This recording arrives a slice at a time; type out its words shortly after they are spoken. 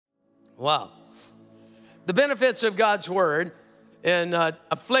Wow. The benefits of God's word in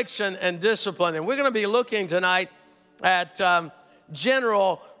affliction and discipline. And we're going to be looking tonight at a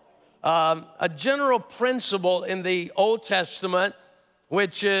general principle in the Old Testament,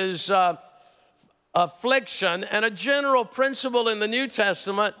 which is affliction, and a general principle in the New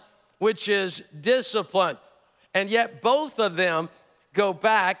Testament, which is discipline. And yet both of them go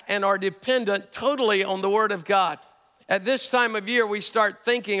back and are dependent totally on the Word of God. At this time of year, we start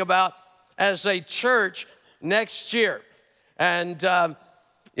thinking about, as a church, next year. And,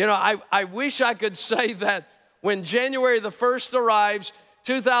 I wish I could say that when January the 1st arrives,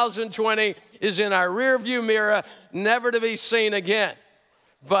 2020 is in our rearview mirror, never to be seen again.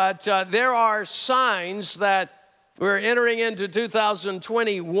 But there are signs that we're entering into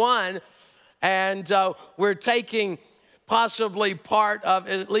 2021, and we're taking possibly part of,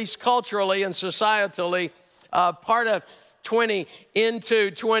 at least culturally and societally, part of 20 into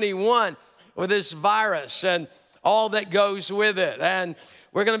 21 with this virus and all that goes with it. And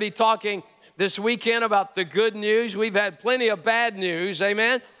we're going to be talking this weekend about the good news. We've had plenty of bad news,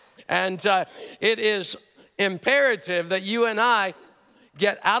 amen? And it is imperative that you and I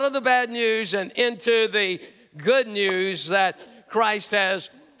get out of the bad news and into the good news that Christ has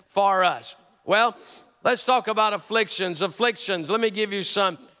for us. Well, let's talk about afflictions. Afflictions, let me give you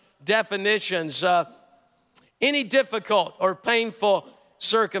some definitions. Any difficult or painful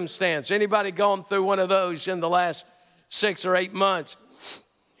circumstance. Anybody gone through one of those in the last 6 or 8 months?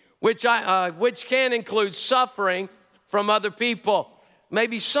 Which can include suffering from other people.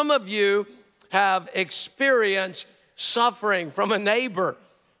 Maybe some of you have experienced suffering from a neighbor.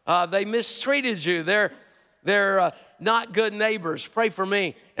 They mistreated you. They're not good neighbors. Pray for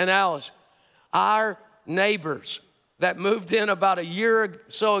me and Alice. Our neighbors that moved in about a year or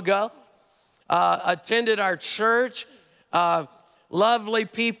so ago attended our church. Lovely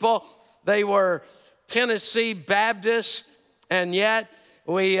people. They were Tennessee Baptists, and yet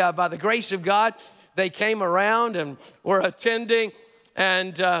we, by the grace of God, they came around and were attending,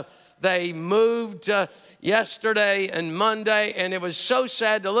 and they moved yesterday and Monday, and it was so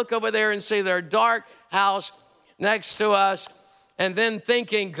sad to look over there and see their dark house next to us, and then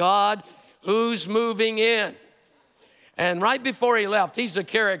thinking, God, who's moving in? And right before he left, he's a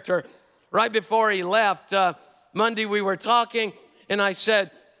character. Right before he left, Monday we were talking, and I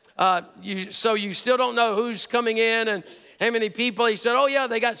said, so you still don't know who's coming in and how many people? He said, oh yeah,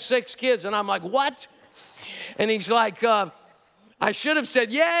 they got 6 kids. And I'm like, what? And he's like, I should have said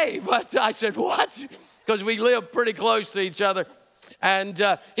yay, but I said, what? Because we live pretty close to each other. And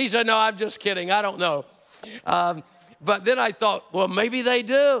he said, no, I'm just kidding. I don't know. But then I thought, well, maybe they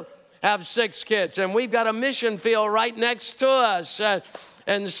do have 6 kids. And we've got a mission field right next to us.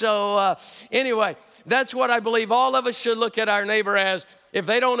 And so anyway, that's what I believe all of us should look at our neighbor as, if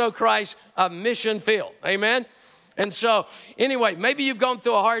they don't know Christ, a mission field. Amen? And so anyway, maybe you've gone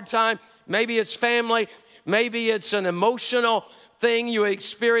through a hard time. Maybe it's family. Maybe it's an emotional thing you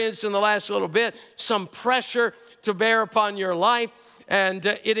experienced in the last little bit, some pressure to bear upon your life. And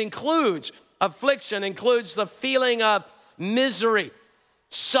it includes, affliction includes the feeling of misery,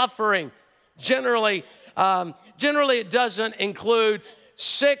 suffering. Generally, it doesn't include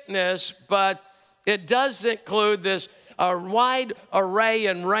sickness, but it does include this wide array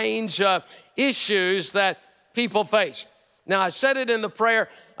and range of issues that people face. Now, I said it in the prayer.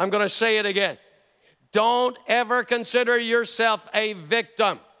 I'm going to say it again. Don't ever consider yourself a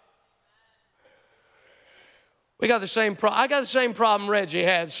victim. I got the same problem Reggie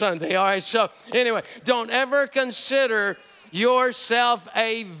had Sunday, all right? So anyway, don't ever consider yourself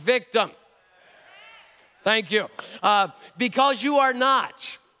a victim. Thank you. Because you are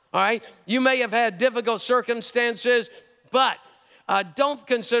not, all right? You may have had difficult circumstances, but don't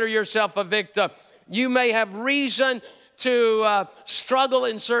consider yourself a victim. You may have reason to struggle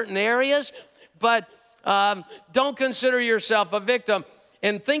in certain areas, but don't consider yourself a victim.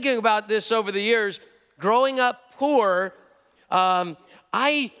 And thinking about this over the years, growing up poor,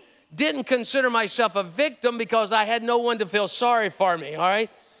 I didn't consider myself a victim because I had no one to feel sorry for me, all right?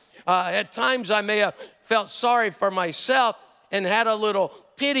 At times I may have felt sorry for myself and had a little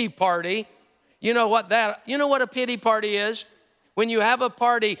pity party. You know what a pity party is? When you have a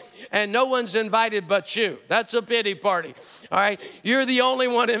party and no one's invited but you. That's a pity party, all right? You're the only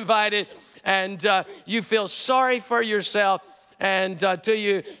one invited, and you feel sorry for yourself, and till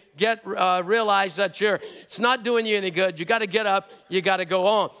you realize that it's not doing you any good. You got to get up. You got to go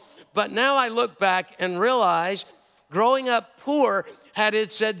on. But now I look back and realize growing up poor had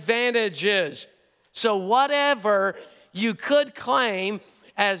its advantages. So whatever you could claim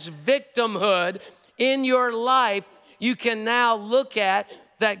as victimhood in your life, you can now look at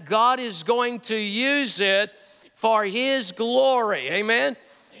that God is going to use it for His glory. Amen?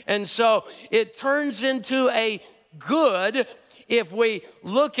 And so it turns into a good if we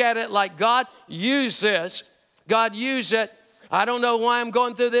look at it like, God, use this. God, use it. I don't know why I'm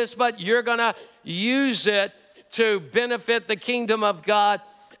going through this, but you're going to use it to benefit the kingdom of God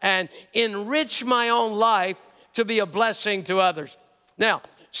and enrich my own life to be a blessing to others. Now,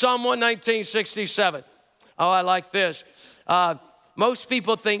 Psalm 119:67. Oh, I like this. Most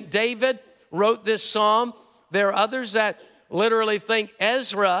people think David wrote this psalm. There are others that literally think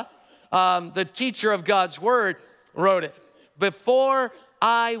Ezra, the teacher of God's word, wrote it. Before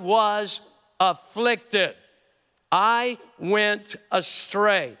I was afflicted, I went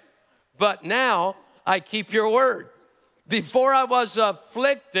astray, but now I keep your word. Before I was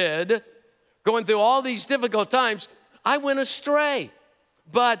afflicted, going through all these difficult times, I went astray.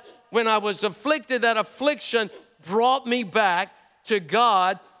 But when I was afflicted, that affliction brought me back to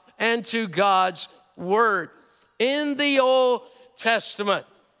God and to God's word. In the Old Testament,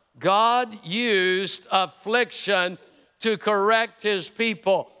 God used affliction to correct His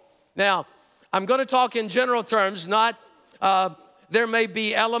people. Now, I'm going to talk in general terms, not, there may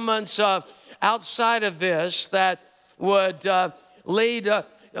be elements outside of this that would lead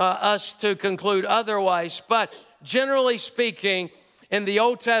us to conclude otherwise. But generally speaking, in the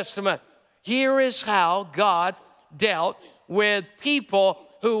Old Testament, here is how God dealt with people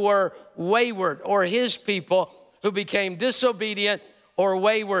who were wayward, or His people who became disobedient or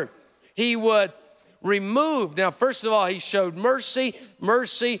wayward. He would remove, now first of all, He showed mercy,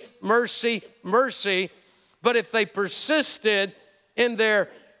 mercy, mercy, mercy, but if they persisted in their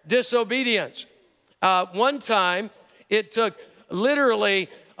disobedience, one time it took literally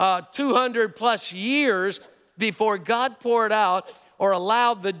 200 plus years before God poured out or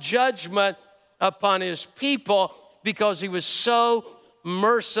allowed the judgment upon His people because He was so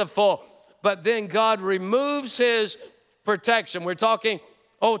merciful. But then God removes His protection. We're talking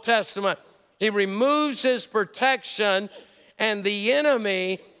Old Testament. He removes His protection, and the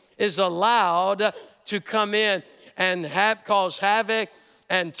enemy is allowed to come in and cause havoc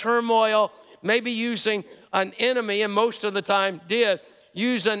and turmoil, maybe using an enemy, and most of the time did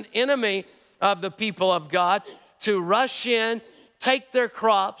use an enemy of the people of God to rush in, take their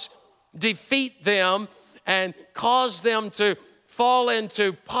crops, defeat them, and cause them to fall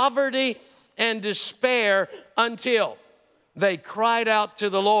into poverty and despair until they cried out to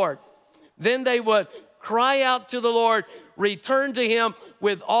the Lord. Then they would cry out to the Lord, return to Him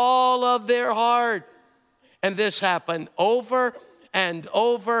with all of their heart. And this happened over and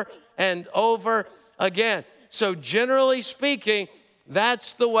over and over again. So generally speaking,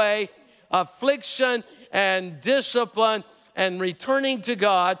 that's the way affliction and discipline and returning to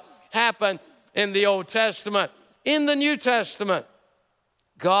God happened in the Old Testament. In the New Testament,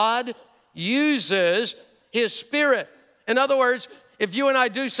 God uses His Spirit. In other words, if you and I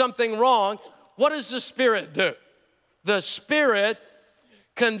do something wrong, what does the Spirit do? The Spirit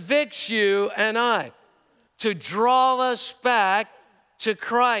convicts you and I to draw us back to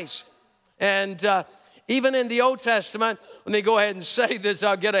Christ. And even in the Old Testament, let me go ahead and say this,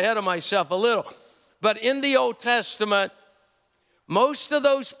 I'll get ahead of myself a little. But in the Old Testament, most of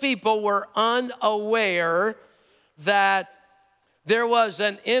those people were unaware that there was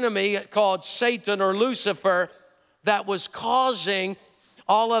an enemy called Satan or Lucifer that was causing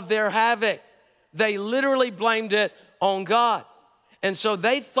all of their havoc. They literally blamed it on God. And so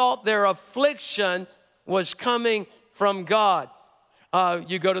they thought their affliction was coming from God.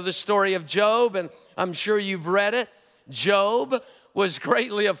 You go to the story of Job, and I'm sure you've read it. Job was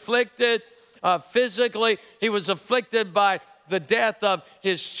greatly afflicted physically. He was afflicted by the death of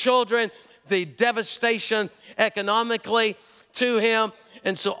his children, the devastation economically to him.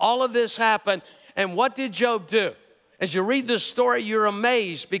 And so all of this happened. And what did Job do? As you read this story, you're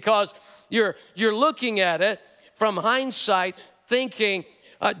amazed because you're looking at it from hindsight thinking,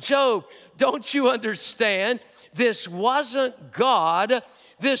 Job, don't you understand? This wasn't God.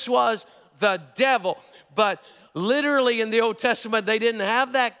 This was the devil. But literally in the Old Testament, they didn't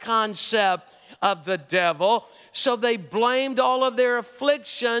have that concept of the devil. So they blamed all of their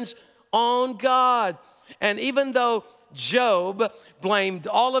afflictions on God. And even though Job blamed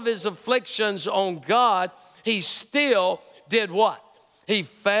all of his afflictions on God, he still did what? He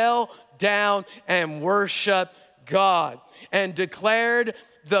fell down and worshiped God and declared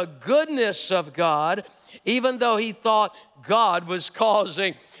the goodness of God, even though he thought God was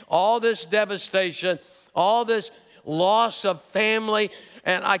causing all this devastation, all this loss of family.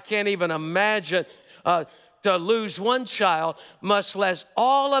 And I can't even imagine to lose one child, much less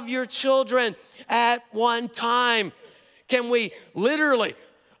all of your children at one time. Can we literally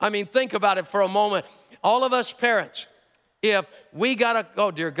I mean, think about it for a moment. All of us parents, if we got to,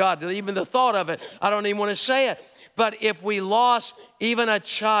 oh dear God, even the thought of it, I don't even want to say it. But if we lost even a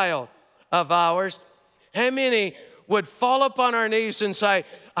child of ours, how many would fall upon our knees and say,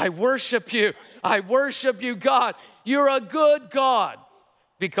 I worship you, God. You're a good God.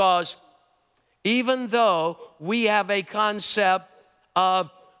 Because even though we have a concept of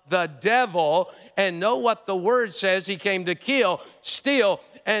the devil and know what the word says, he came to kill, steal,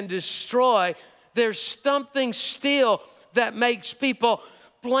 and destroy, there's something still that makes people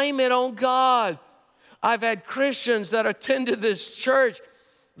blame it on God. I've had Christians that attended this church,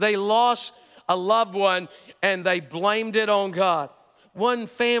 they lost a loved one and they blamed it on God. One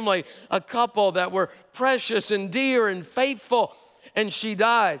family, a couple that were precious and dear and faithful, and she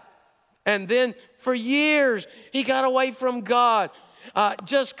died. And then for years, he got away from God.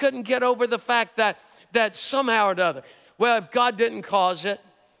 Just couldn't get over the fact that somehow or another, well, if God didn't cause it,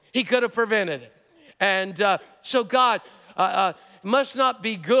 he could have prevented it. And so God must not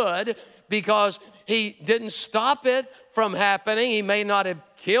be good because he didn't stop it from happening. He may not have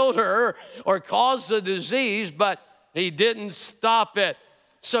killed her or caused the disease, but he didn't stop it.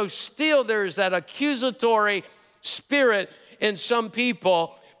 So still there's that accusatory spirit in some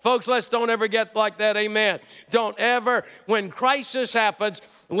people. Folks, let's don't ever get like that, amen. Don't ever, when crisis happens,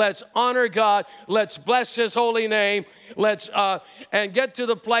 let's honor God, let's bless his holy name, let's and get to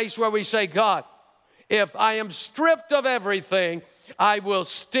the place where we say, God, if I am stripped of everything, I will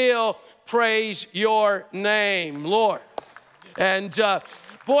still praise your name, Lord. And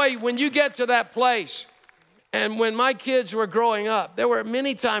boy, when you get to that place, and when my kids were growing up, there were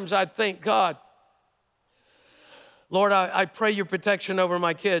many times I'd think, God, Lord, I pray your protection over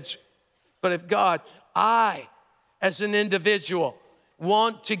my kids. But if God, I, as an individual,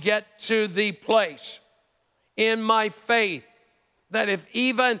 want to get to the place in my faith that if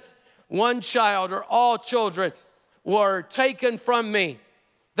even one child or all children were taken from me,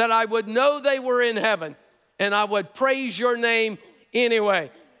 that I would know they were in heaven and I would praise your name anyway.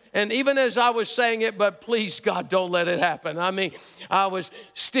 And even as I was saying it, but please, God, don't let it happen. I mean, I was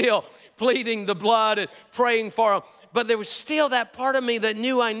still pleading the blood and praying for them. But there was still that part of me that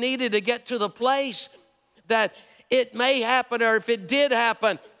knew I needed to get to the place that it may happen, or if it did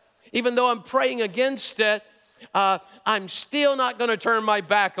happen, even though I'm praying against it, I'm still not going to turn my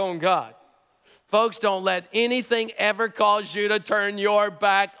back on God. Folks, don't let anything ever cause you to turn your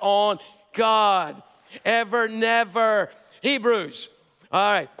back on God. Ever, never. Hebrews. All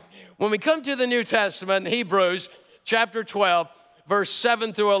right. When we come to the New Testament, Hebrews chapter 12, verse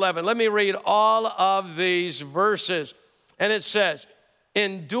 7 through 11. Let me read all of these verses. And it says,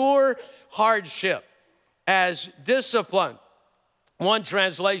 endure hardship as discipline. One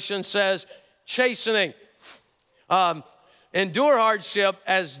translation says chastening. Endure hardship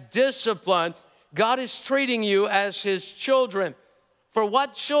as discipline. God is treating you as his children. For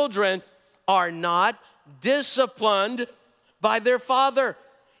what children are not disciplined by their father?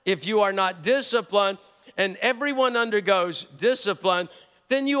 If you are not disciplined, and everyone undergoes discipline,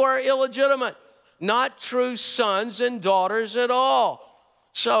 then you are illegitimate, not true sons and daughters at all.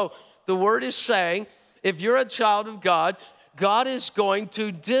 So the word is saying, if you're a child of God, God is going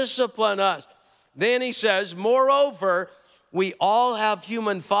to discipline us. Then he says, moreover, we all have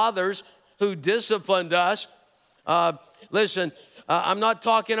human fathers who disciplined us. Listen, I'm not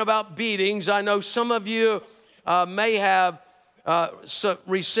talking about beatings. I know some of you may have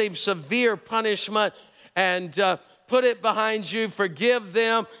received severe punishment, and put it behind you, forgive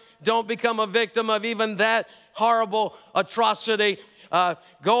them. Don't become a victim of even that horrible atrocity.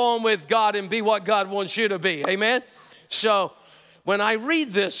 Go on with God and be what God wants you to be, amen? So when I read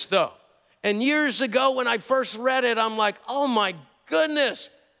this though, and years ago when I first read it, I'm like, oh my goodness,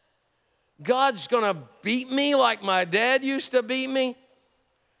 God's gonna beat me like my dad used to beat me?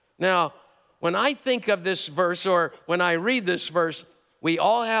 Now, when I think of this verse, or when I read this verse, we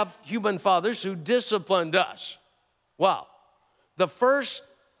all have human fathers who disciplined us. Wow. The first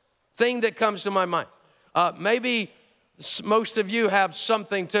thing that comes to my mind, maybe most of you have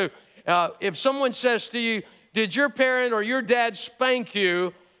something too. If someone says to you, did your parent or your dad spank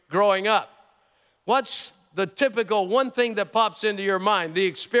you growing up? What's the typical one thing that pops into your mind, the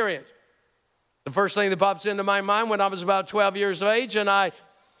experience? The first thing that pops into my mind when I was about 12 years of age and I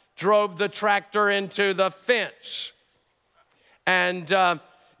drove the tractor into the fence. And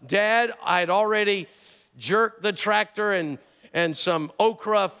Dad, I'd already jerked the tractor and some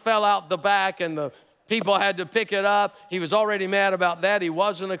okra fell out the back and the people had to pick it up. He was already mad about that. He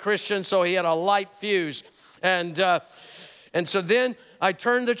wasn't a Christian, so he had a light fuse. And so then I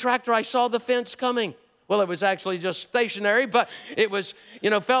turned the tractor. I saw the fence coming. Well, it was actually just stationary, but it was,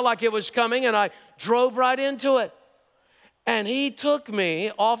 felt like it was coming, and I drove right into it. And he took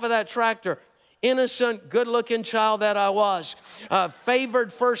me off of that tractor. Innocent, good-looking child that I was.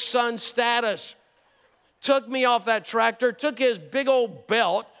 Favored first son status. Took me off that tractor, took his big old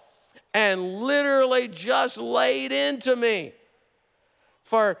belt, and literally just laid into me.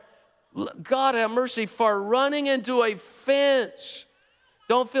 For, God have mercy, for running into a fence.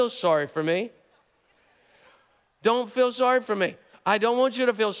 Don't feel sorry for me. Don't feel sorry for me. I don't want you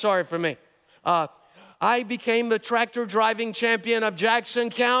to feel sorry for me. I became the tractor driving champion of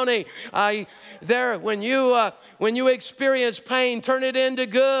Jackson County. When you experience pain, turn it into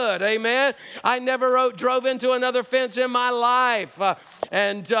good. Amen. I never drove into another fence in my life,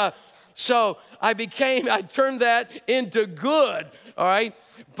 so I turned that into good. All right.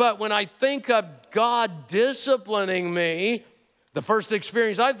 But when I think of God disciplining me, the first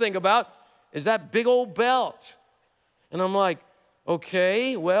experience I think about is that big old belt, and I'm like,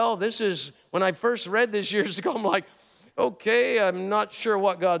 okay, well, when I first read this years ago, I'm like, okay, I'm not sure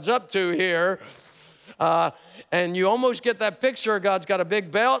what God's up to here. And you almost get that picture. God's got a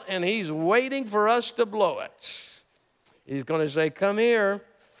big belt, and he's waiting for us to blow it. He's going to say, come here,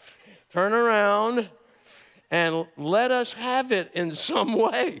 turn around, and let us have it in some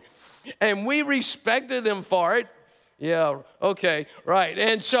way. And we respected him for it. Yeah, okay, right.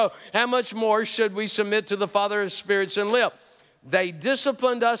 And so how much more should we submit to the Father of spirits and live? They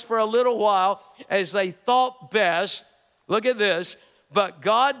disciplined us for a little while as they thought best. Look at this. But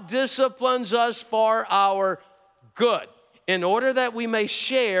God disciplines us for our good, in order that we may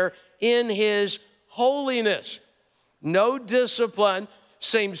share in his holiness. No discipline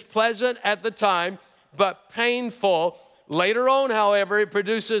seems pleasant at the time, but painful. Later on, however, it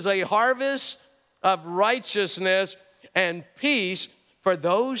produces a harvest of righteousness and peace for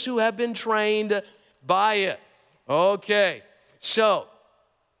those who have been trained by it. Okay. So,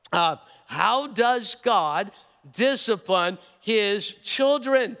 how does God discipline his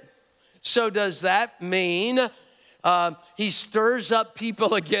children? So does that mean he stirs up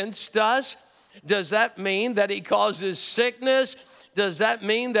people against us? Does that mean that he causes sickness? Does that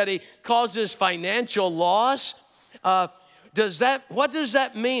mean that he causes financial loss? What does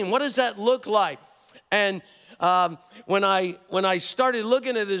that mean? What does that look like? And when I started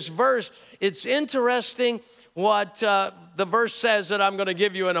looking at this verse, it's interesting what the verse says that I'm going to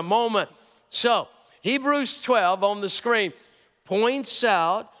give you in a moment. So, Hebrews 12 on the screen points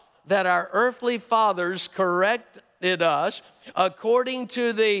out that our earthly fathers corrected us according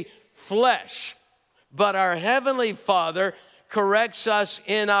to the flesh, but our heavenly Father corrects us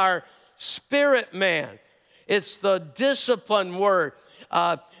in our spirit man. It's the discipline word.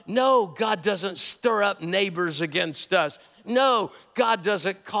 No, God doesn't stir up neighbors against us. No, God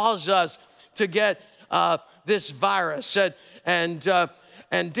doesn't cause us to get this virus.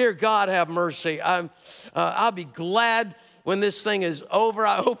 And dear God, have mercy. I'll be glad when this thing is over.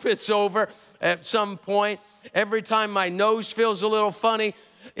 I hope it's over at some point. Every time my nose feels a little funny,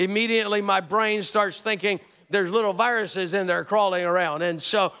 immediately my brain starts thinking there's little viruses in there crawling around. And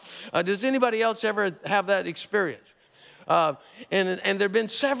so, does anybody else ever have that experience? And there have been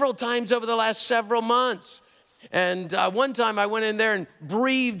several times over the last several months. And one time I went in there and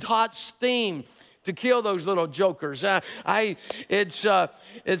breathed hot steam to kill those little jokers. It's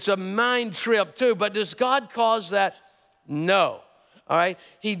a mind trip too, but does God cause that? No. All right?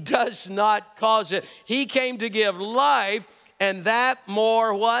 He does not cause it. He came to give life, and that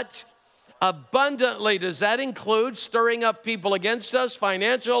more what? Abundantly. Does that include stirring up people against us,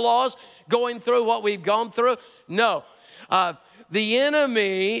 financial laws, going through what we've gone through? No. The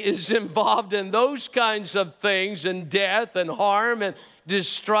enemy is involved in those kinds of things, and death and harm and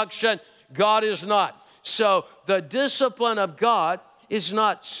destruction. God is not. So the discipline of God is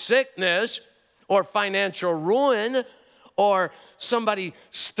not sickness or financial ruin or somebody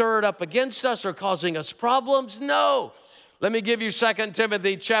stirred up against us or causing us problems. No. Let me give you 2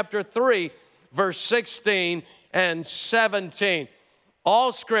 Timothy chapter 3, verse 16 and 17.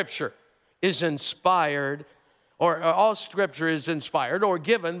 All scripture is inspired, or all scripture is inspired or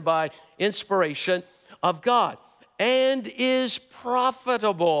given by inspiration of God, and is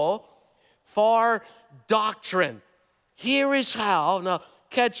profitable for doctrine. Here is how, now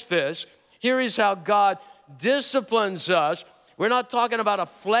catch this, here is how God disciplines us. We're not talking about a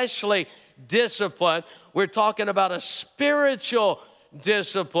fleshly discipline. We're talking about a spiritual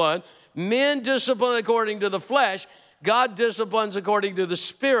discipline. Men discipline according to the flesh. God disciplines according to the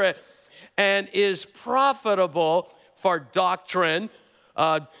Spirit, and is profitable for doctrine,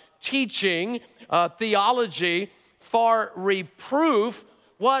 teaching, theology, for reproof.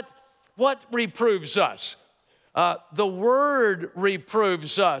 What What reproves us? The word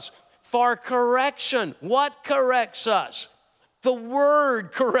reproves us. For correction, what corrects us? The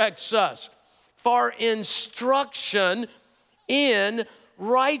word corrects us. For instruction in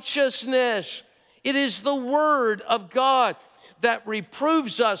righteousness. It is the word of God that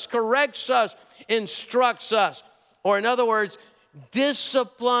reproves us, corrects us, instructs us. Or in other words,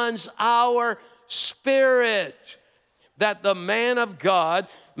 disciplines our spirit, that the man of God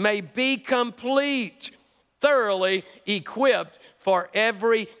may be complete, thoroughly equipped for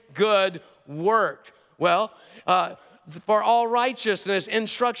every good work. Well, for all righteousness,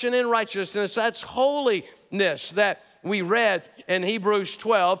 instruction in righteousness, that's holiness that we read in Hebrews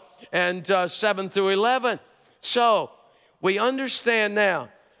 12 and 7 through 11. So we understand now,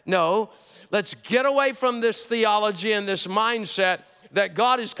 no, let's get away from this theology and this mindset that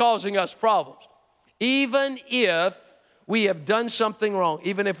God is causing us problems. Even if we have done something wrong,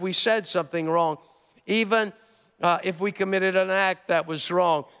 even if we said something wrong, even if we committed an act that was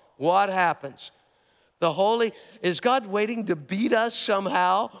wrong, what happens? Is God waiting to beat us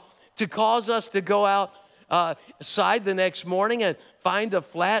somehow, to cause us to go outside the next morning and find a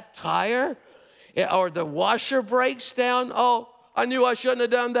flat tire? Or the washer breaks down? Oh, I knew I shouldn't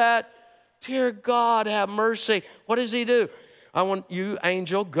have done that. Dear God, have mercy. What does he do? I want you,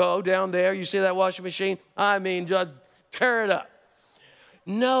 angel, go down there. You see that washing machine? I mean, just tear it up.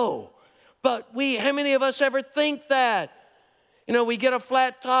 No. But how many of us ever think that? You know, we get a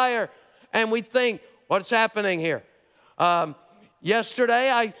flat tire and we think, what's happening here?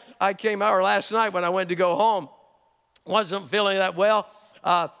 Yesterday, I came out, or last night when I went to go home, wasn't feeling that well,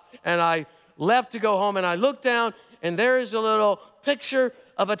 and I left to go home, and I looked down, and there is a little picture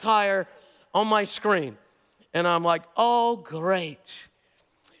of a tire on my screen. And I'm like, oh, great.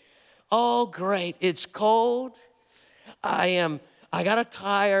 Oh, great. It's cold. I got a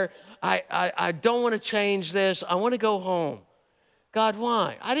tire. I don't want to change this. I want to go home. God,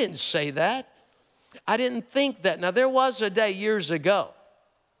 why? I didn't say that. I didn't think that. Now, there was a day years ago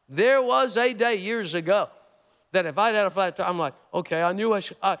that if I'd had a flat tire, I'm like, okay, I knew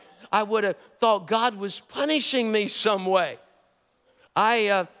I would have thought God was punishing me some way.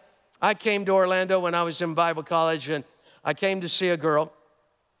 I came to Orlando when I was in Bible college, and I came to see a girl.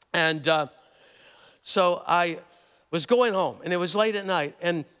 And so I was going home, and it was late at night.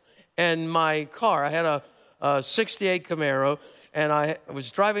 And my car, I had a 68 Camaro, and I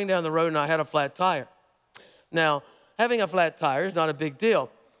was driving down the road, and I had a flat tire. Now, having a flat tire is not a big deal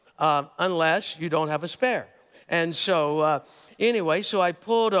unless you don't have a spare. And so anyway, so I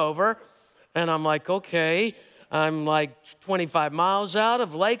pulled over, and I'm like, okay, I'm like 25 miles out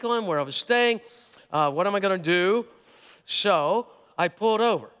of Lakeland where I was staying. What am I going to do? So I pulled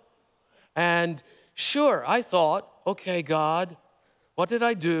over. And sure, I thought, okay, God, what did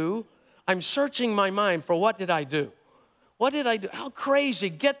I do? I'm searching my mind for what did I do? What did I do? How crazy?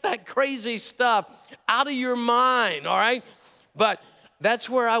 Get that crazy stuff out of your mind, all right? But that's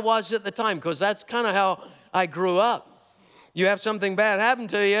where I was at the time, because that's kind of how I grew up. You have something bad happen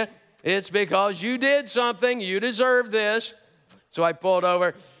to you, it's because you did something. You deserve this. So I pulled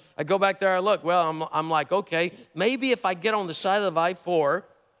over. I go back there. I look. Well, I'm like, okay, maybe if I get on the side of the I-4,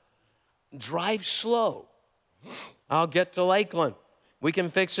 drive slow, I'll get to Lakeland. We can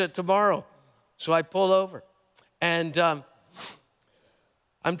fix it tomorrow. So I pull over. And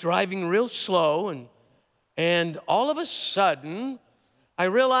I'm driving real slow. And all of a sudden, I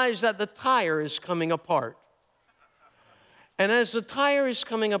realize that the tire is coming apart. And as the tire is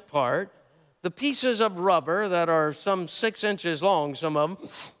coming apart, the pieces of rubber that are some 6 inches long, some of them,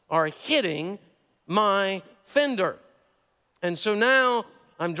 are hitting my fender. And so now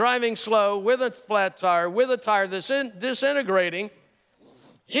I'm driving slow with a flat tire, with a tire that's disintegrating,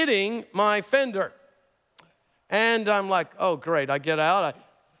 hitting my fender. And I'm like, oh, great. I get out.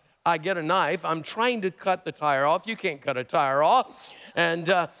 I get a knife. I'm trying to cut the tire off. You can't cut a tire off.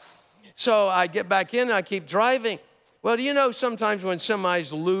 And so I get back in and I keep driving. Well, do you know sometimes when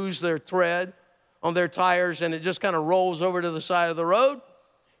semis lose their thread on their tires and it just kind of rolls over to the side of the road?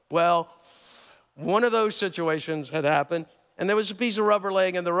 Well, one of those situations had happened, and there was a piece of rubber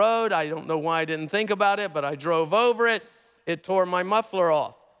laying in the road. I don't know why I didn't think about it, but I drove over it. It tore my muffler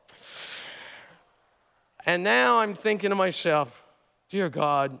off. And now I'm thinking to myself, dear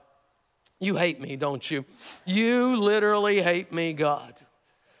God, you hate me, don't you? You literally hate me, God.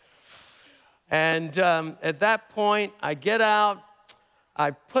 And at that point, I get out,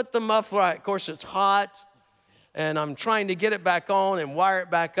 I put the muffler, of course it's hot, and I'm trying to get it back on and wire it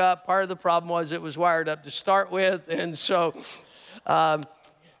back up. Part of the problem was it was wired up to start with, and so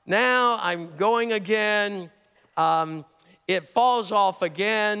now I'm going again. It falls off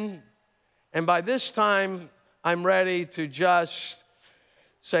again, And by this time, I'm ready to just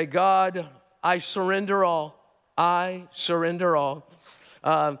say, God, I surrender all. I surrender all.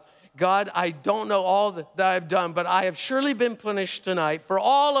 God, I don't know all that I've done, but I have surely been punished tonight for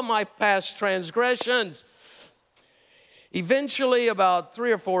all of my past transgressions. Eventually, about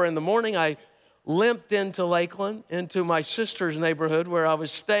 3 or 4 in the morning, I limped into Lakeland, into my sister's neighborhood where I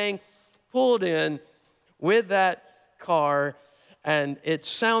was staying, pulled in with that car, and it's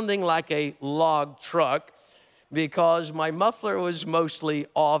sounding like a log truck because my muffler was mostly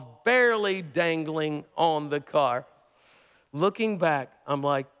off, barely dangling on the car. Looking back, I'm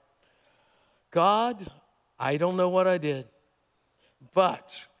like, God, I don't know what I did,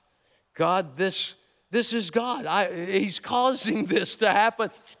 but God, this is God. He's causing this to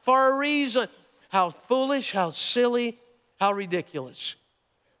happen for a reason. How foolish, how silly, how ridiculous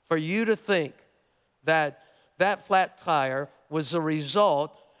for you to think that that flat tire was a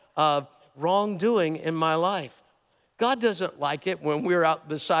result of wrongdoing in my life. God doesn't like it when we're out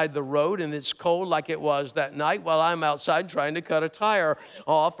beside the road and it's cold like it was that night while I'm outside trying to cut a tire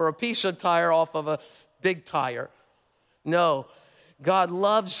off or a piece of tire off of a big tire. No, God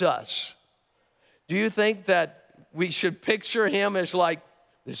loves us. Do you think that we should picture him as like,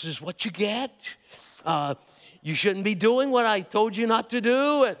 this is what you get? You shouldn't be doing what I told you not to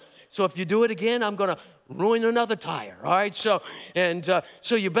do. And so if you do it again, I'm going to ruin another tire. All right, so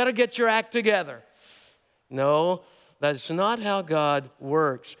you better get your act together. No, that's not how God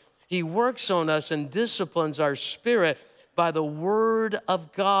works. He works on us and disciplines our spirit by the word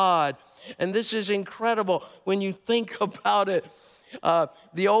of God. And this is incredible when you think about it.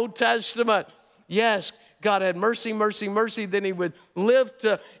 The Old Testament, yes, God had mercy, mercy, mercy. Then he would lift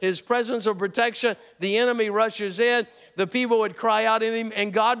his presence of protection. The enemy rushes in. The people would cry out in him,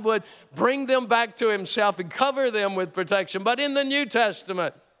 and God would bring them back to himself and cover them with protection. But in the New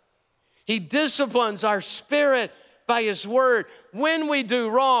Testament, he disciplines our spirit by his word. When we do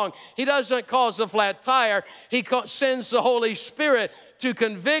wrong, he doesn't cause a flat tire. He sends the Holy Spirit to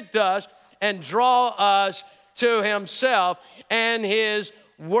convict us and draw us to himself and his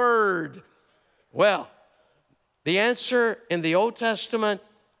word. Well, the answer in the Old Testament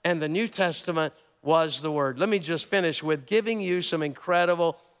and the New Testament was the word. Let me just finish with giving you some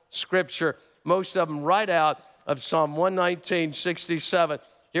incredible scripture, most of them right out of Psalm 119:67.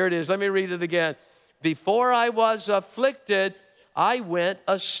 Here it is. Let me read it again. Before I was afflicted, I went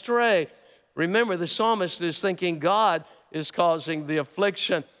astray. Remember, the psalmist is thinking God is causing the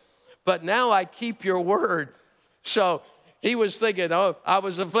affliction. But now I keep your word. So he was thinking, oh, I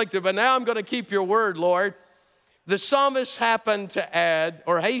was afflicted, but now I'm going to keep your word, Lord. The psalmist happened to add,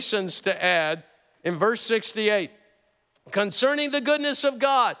 or hastens to add, in verse 68, concerning the goodness of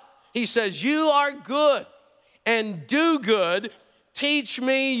God, he says, you are good and do good. Teach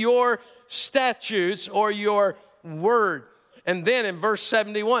me your statutes or your word. And then in verse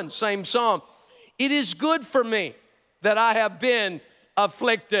 71, same psalm, it is good for me that I have been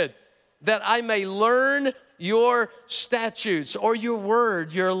afflicted, that I may learn your statutes or your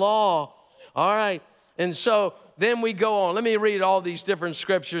word, your law. All right. And so then we go on. Let me read all these different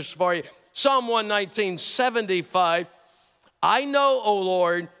scriptures for you. Psalm 119:75. I know, O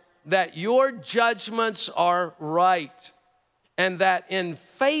Lord, that your judgments are right, and that in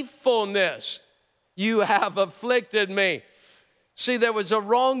faithfulness you have afflicted me. See, there was a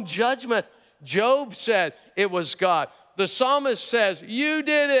wrong judgment. Job said it was God. The psalmist says, you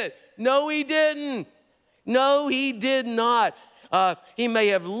did it. No, he didn't. No, he did not. He may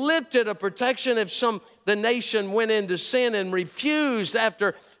have lifted a protection if the nation went into sin and refused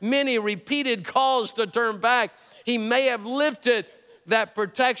after many repeated calls to turn back. He may have lifted that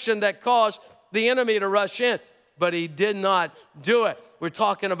protection that caused the enemy to rush in, but he did not do it. We're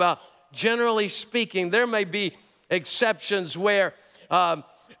talking about, generally speaking, there may be exceptions where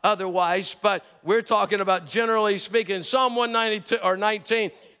otherwise, but we're talking about generally speaking. Psalm 192 or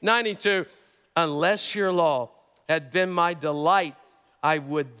 1992, unless your law had been my delight, I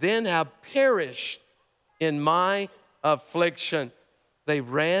would then have perished in my affliction. They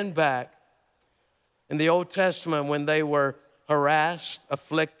ran back. In the Old Testament, when they were harassed,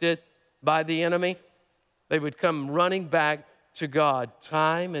 afflicted by the enemy, they would come running back to God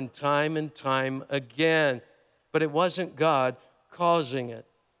time and time and time again. But it wasn't God causing it.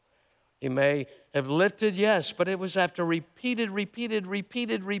 He may have lifted, yes, but it was after repeated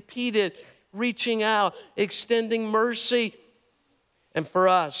reaching out, extending mercy. And for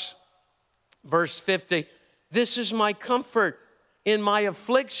us, verse 50, this is my comfort in my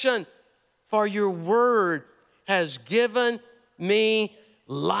affliction, for your word has given me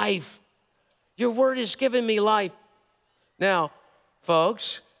life. Your word has given me life. Now,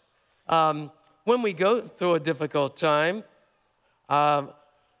 folks, When we go through a difficult time,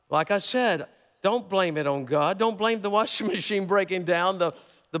 like I said, don't blame it on God. Don't blame the washing machine breaking down,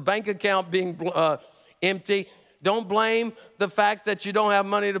 the bank account being empty. Don't blame the fact that you don't have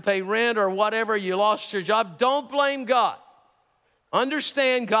money to pay rent or whatever, you lost your job. Don't blame God.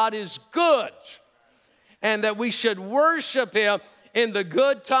 Understand God is good and that we should worship Him in the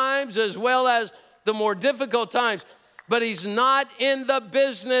good times as well as the more difficult times. But He's not in the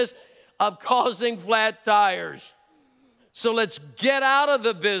business of causing flat tires. So let's get out of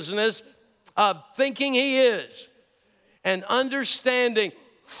the business of thinking He is and understanding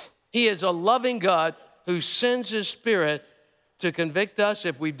He is a loving God who sends His Spirit to convict us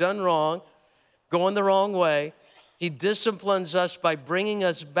if we've done wrong, going the wrong way. He disciplines us by bringing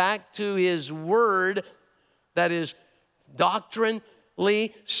us back to His Word that is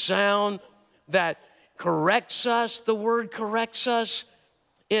doctrinally sound, that corrects us. The Word corrects us.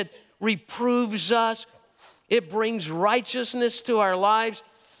 It reproves us. It brings righteousness to our lives.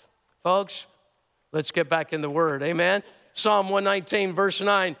 Folks, let's get back in the Word. Amen. Psalm 119, verse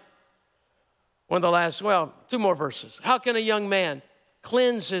 9. One of the last, two more verses. How can a young man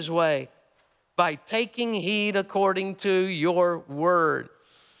cleanse his way? By taking heed according to your word.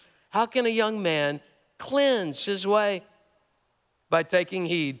 How can a young man cleanse his way? By taking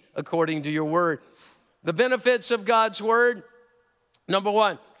heed according to your word. The benefits of God's word. Number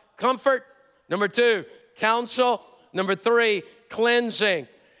 1, comfort. Number 2, counsel. Number 3, cleansing.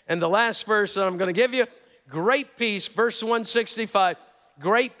 And the last verse that I'm going to give you, great peace, verse 165.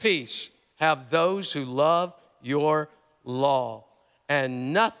 Great peace have those who love your law,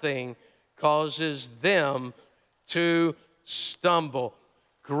 and nothing causes them to stumble.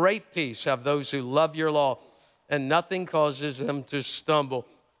 Great peace have those who love your law, and nothing causes them to stumble.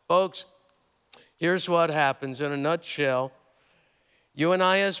 Folks, here's what happens in a nutshell. You and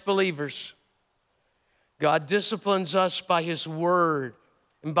I as believers, God disciplines us by His word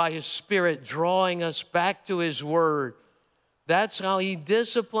and by His Spirit drawing us back to His word. That's how He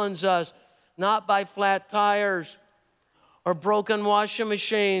disciplines us, not by flat tires or broken washing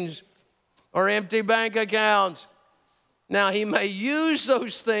machines or empty bank accounts. Now, He may use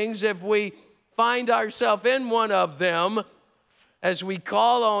those things if we find ourselves in one of them as we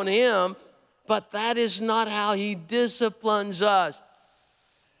call on Him, but that is not how He disciplines us.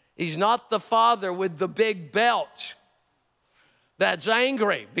 He's not the father with the big belt that's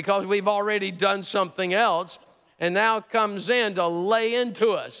angry because we've already done something else and now comes in to lay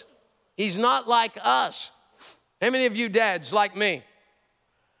into us. He's not like us. How many of you dads like me?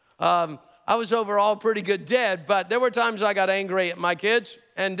 I was overall pretty good dad, but there were times I got angry at my kids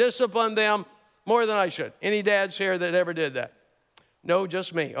and disciplined them more than I should. Any dads here that ever did that? No,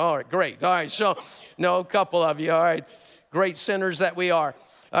 just me. All right, great. All right, so, no, a couple of you. All right, great sinners that we are.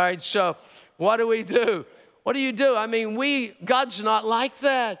 All right, so what do we do? What do you do? I mean, God's not like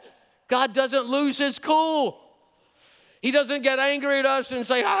that. God doesn't lose His cool. He doesn't get angry at us and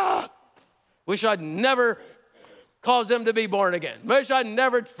say, wish I'd never caused them to be born again. Wish I'd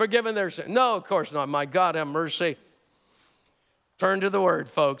never forgiven their sin. No, of course not. My God, have mercy. Turn to the Word,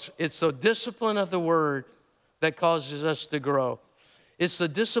 folks. It's the discipline of the Word that causes us to grow. It's the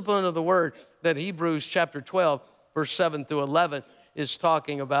discipline of the Word that Hebrews chapter 12, verse 7 through 11 is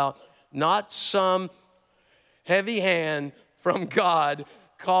talking about. Not some heavy hand from God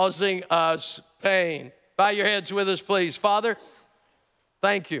causing us pain. Bow your heads with us, please. Father,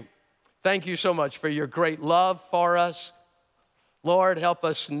 thank you. Thank you so much for your great love for us. Lord, help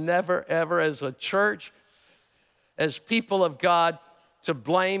us never, ever as a church, as people of God, to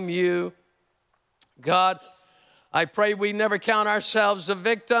blame you. God, I pray we never count ourselves a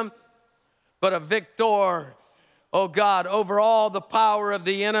victim, but a victor, oh God, over all the power of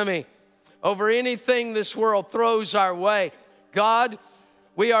the enemy, over anything this world throws our way. God,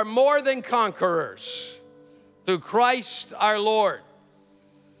 we are more than conquerors through Christ our Lord.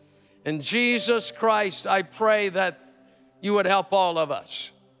 In Jesus Christ, I pray that you would help all of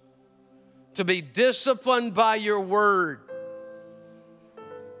us to be disciplined by your word,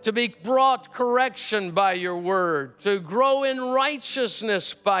 to be brought correction by your word, to grow in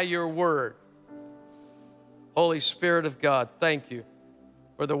righteousness by your word. Holy Spirit of God, thank you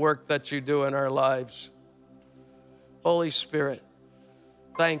for the work that you do in our lives. Holy Spirit,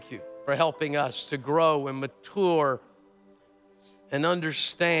 thank you for helping us to grow and mature and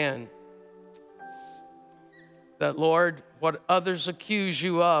understand that, Lord, what others accuse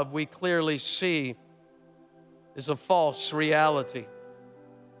you of, we clearly see is a false reality.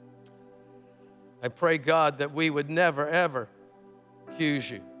 I pray, God, that we would never, ever accuse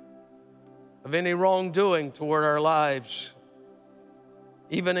you of any wrongdoing toward our lives,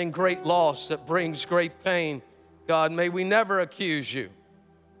 even in great loss that brings great pain. God, may we never accuse you.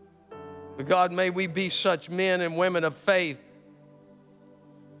 But God, may we be such men and women of faith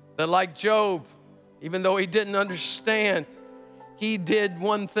that, like Job, even though he didn't understand, he did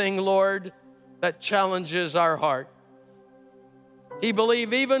one thing, Lord, that challenges our heart. He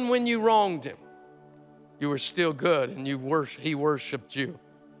believed even when you wronged him, you were still good, and he worshiped you.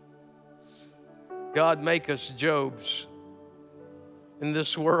 God, make us Jobs in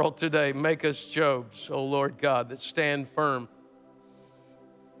this world today. Make us Jobs, oh Lord God, that stand firm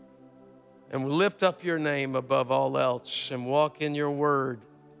and will lift up your name above all else and walk in your word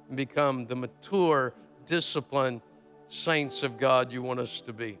and become the mature, disciplined saints of God you want us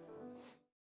to be.